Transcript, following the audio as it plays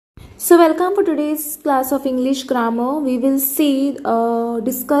So welcome for today's class of English grammar. We will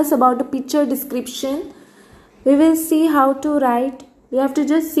discuss about the picture description. We will see how to write. We have to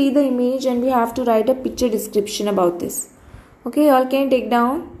just see the image and we have to write a picture description about this. Okay, all can take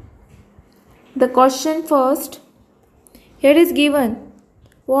down the question first. Here is given.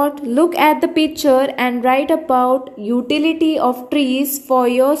 What? Look at the picture and write about utility of trees for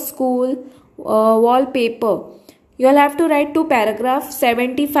your school wallpaper. You will have to write 2 paragraphs,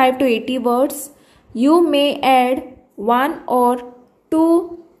 75 to 80 words. You may add 1 or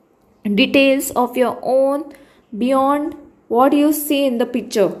 2 details of your own beyond what you see in the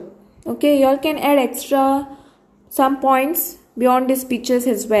picture. Okay, you all can add extra some points beyond these pictures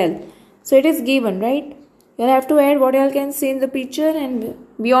as well. So it is given, right? You will have to add what you all can see in the picture, and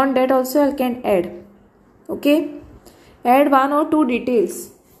beyond that also you can add. Okay, add 1 or 2 details,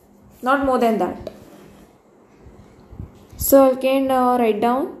 not more than that. So I can write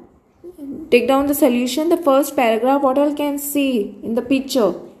down, take down the solution, the first paragraph, what all can see in the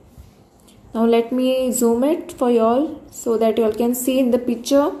picture. Now let me zoom it for you all so that you all can see in the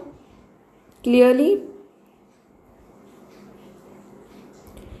picture clearly.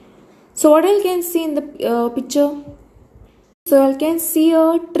 So what all can see in the picture? So you can see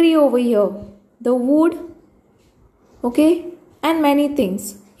a tree over here, the wood, okay, and many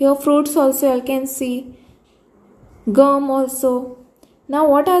things. Here fruits also you can see. Gum also. Now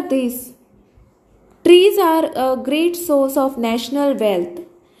what are these? Trees are a great source of national wealth.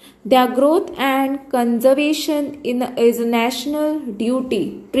 Their growth and conservation is a national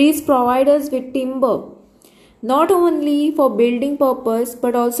duty. Trees provide us with timber, not only for building purpose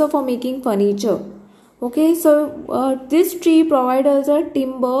but also for making furniture. Okay, so this tree provides us a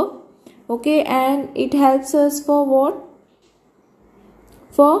timber, okay, and it helps us for what?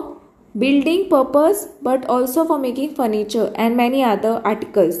 For building purpose but also for making furniture and many other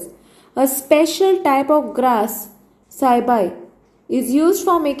articles. A special type of grass, saibai, is used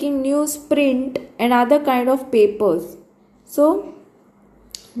for making newsprint and other kind of papers. So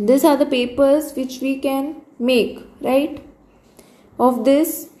these are the papers which we can make, right, of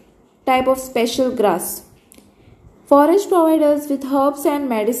this type of special grass. Forest provides us with herbs and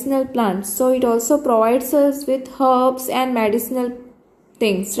medicinal plants. So it also provides us with herbs and medicinal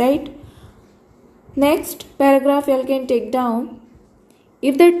things, right? Next paragraph you can take down.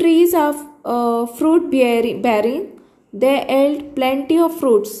 If the trees are fruit bearing, they yield plenty of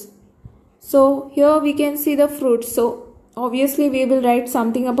fruits. So here we can see the fruits. So obviously we will write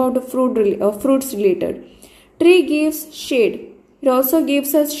something about the fruits related. Tree gives shade. It also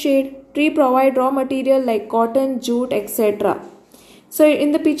gives us shade. Tree provide raw material like cotton, jute, etc. So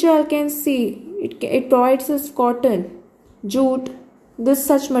in the picture I can see it provides us cotton, jute,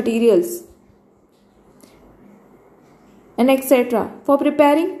 such materials, and etc. For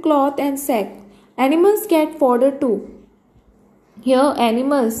preparing cloth and sack. Animals get fodder too. Here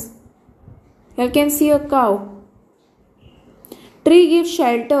animals, you can see a cow. Tree gives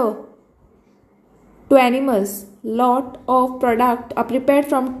shelter to animals. Lot of product are prepared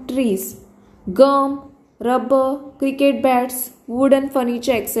from trees. Gum, rubber, cricket bats, wooden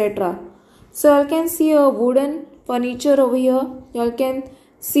furniture, etc. So you can see a wooden furniture over here. You can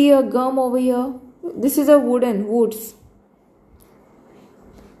see a gum over here. This is a woods.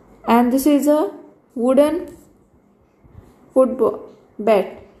 And this is a wooden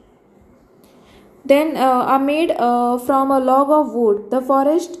footbed. Then are made from a log of wood. The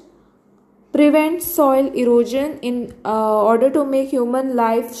forest prevents soil erosion in order to make human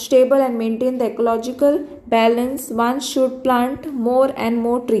life stable and maintain the ecological balance. One should plant more and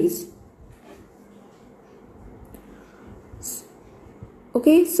more trees.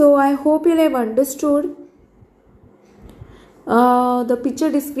 Okay, so I hope you have understood the picture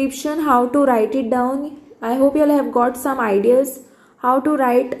description, how to write it down. I hope you all have got some ideas how to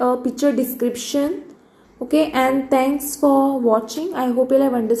write a picture description. Okay, and thanks for watching. I hope you all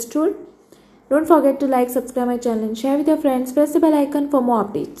have understood. Don't forget to like, subscribe my channel and share with your friends. Press the bell icon for more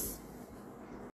updates.